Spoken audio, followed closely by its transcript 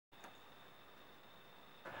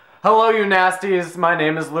Hello you nasties, my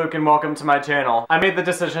name is Luke and welcome to my channel. I made the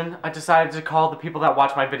decision, I decided to call the people that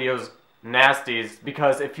watch my videos nasties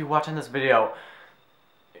because if you watch in this video,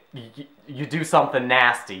 you do something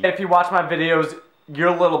nasty. If you watch my videos, you're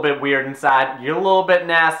a little bit weird inside, you're a little bit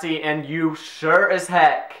nasty, and you sure as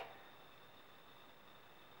heck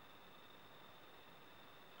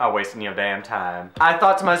are wasting your damn time. I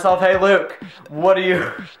thought to myself, hey Luke, what are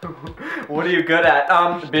you good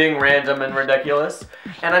at? Being random and ridiculous.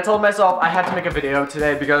 And I told myself I had to make a video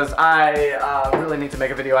today because I really need to make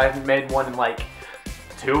a video. I haven't made one in like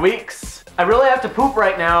 2 weeks. I really have to poop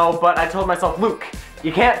right now, but I told myself, Luke,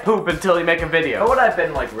 you can't poop until you make a video. You know what I've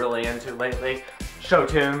been like really into lately? Show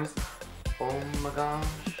tunes. Oh my gosh.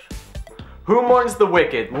 Who mourns the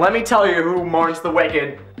wicked? Let me tell you who mourns the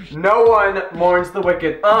wicked. No one mourns the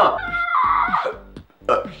wicked.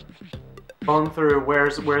 On through,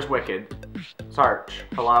 where's Wicked? Sarge,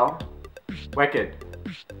 hello? Wicked.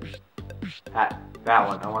 That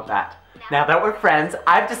one, I want that. Now that we're friends,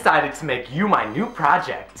 I've decided to make you my new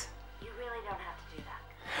project. You really don't have to do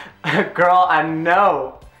that. Girl, I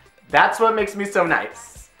know. That's what makes me so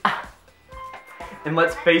nice. And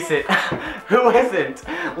let's face it, who isn't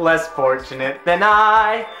less fortunate than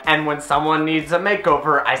I? And when someone needs a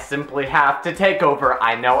makeover, I simply have to take over.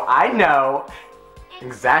 I know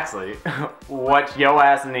exactly what yo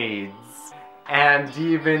ass needs. And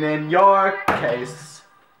even in your case,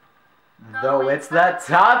 though it's the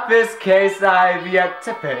toughest case I've yet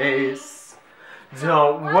to face,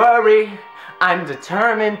 don't worry, I'm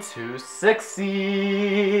determined to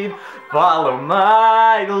succeed. Follow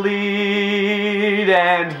my lead,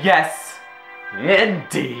 and yes,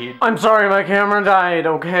 indeed. I'm sorry, my camera died,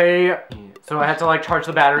 okay? So I had to like charge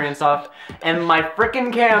the battery and stuff, and my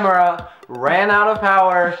freaking camera ran out of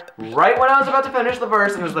power right when I was about to finish the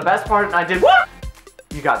verse, and it was the best part, and I did what?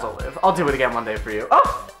 You guys will live. I'll do it again one day for you.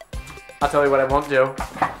 Oh! I'll tell you what I won't do.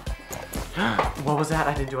 What was that?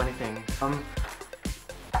 I didn't do anything.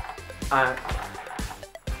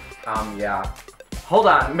 Yeah. Hold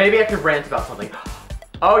on, maybe I could rant about something.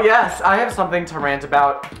 Oh yes, I have something to rant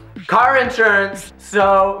about. Car insurance!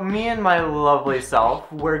 So, me and my lovely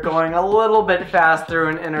self were going a little bit fast through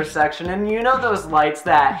an intersection, and you know those lights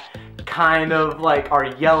that kind of like are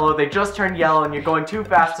yellow, they just turned yellow and you're going too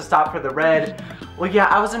fast to stop for the red? Well yeah,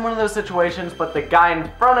 I was in one of those situations, but the guy in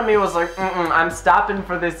front of me was like, I'm stopping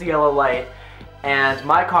for this yellow light. And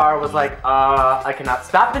my car was like, I cannot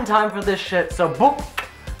stop in time for this shit, so boop!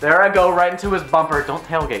 There I go, right into his bumper. Don't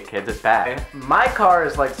tailgate, kids, it's bad. My car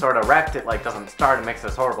is like sort of wrecked, it like doesn't start, it makes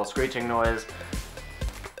this horrible screeching noise.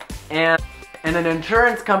 And an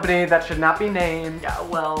insurance company that should not be named, yeah,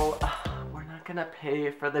 well, we're not gonna pay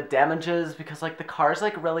for the damages because like the car's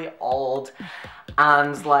like really old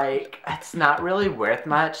and like it's not really worth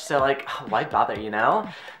much, so like why bother, you know?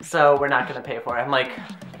 So we're not gonna pay for it. I'm like,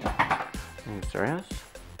 are you serious?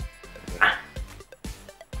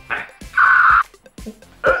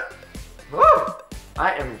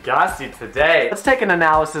 I am gassy today. Let's take an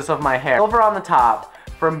analysis of my hair. Silver on the top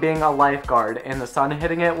from being a lifeguard and the sun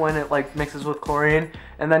hitting it when it like mixes with chlorine,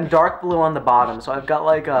 and then dark blue on the bottom. So I've got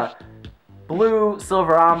like a blue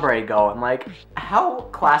silver ombre going. Like, how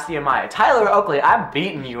classy am I? Tyler Oakley, I'm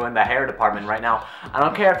beating you in the hair department right now. I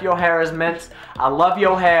don't care if your hair is mint. I love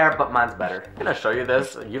your hair, but mine's better. I'm gonna show you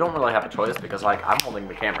this. You don't really have a choice because like I'm holding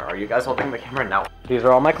the camera. Are you guys holding the camera? No. These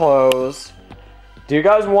are all my clothes. Do you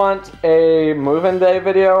guys want a move-in day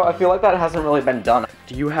video? I feel like that hasn't really been done.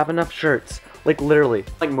 Do you have enough shirts? Like literally,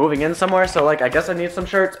 like moving in somewhere, so like I guess I need some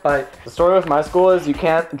shirts, but the story with my school is you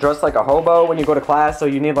can't dress like a hobo when you go to class, so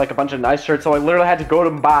you need like a bunch of nice shirts, so I literally had to go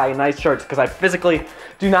to buy nice shirts because I physically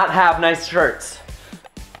do not have nice shirts.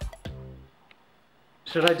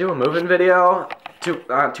 Should I do a move-in video? Too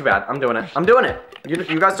bad, I'm doing it. I'm doing it.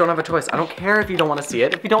 You guys don't have a choice. I don't care if you don't want to see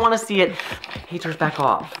it. If you don't want to see it, haters back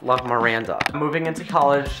off. Love, Miranda. I'm moving into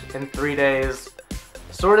college in 3 days.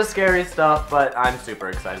 Sort of scary stuff, but I'm super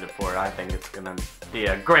excited for it. I think it's gonna be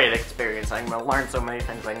a great experience. I'm gonna learn so many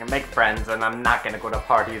things. I'm gonna make friends, and I'm not gonna go to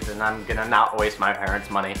parties, and I'm gonna not waste my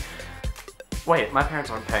parents' money. Wait, my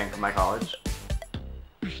parents aren't paying for my college.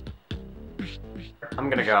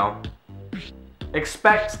 I'm gonna go.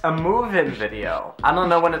 Expect a move-in video. I don't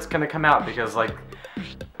know when it's gonna come out because like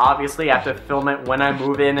obviously I have to film it when I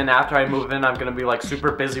move in, and after I move in I'm gonna be like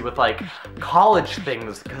super busy with like college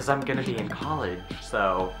things because I'm gonna be in college.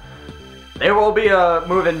 So there will be a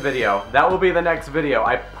move-in video. That will be the next video,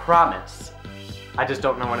 I promise. I just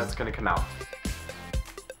don't know when it's gonna come out.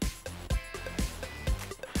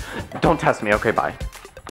 Don't test me, okay, bye.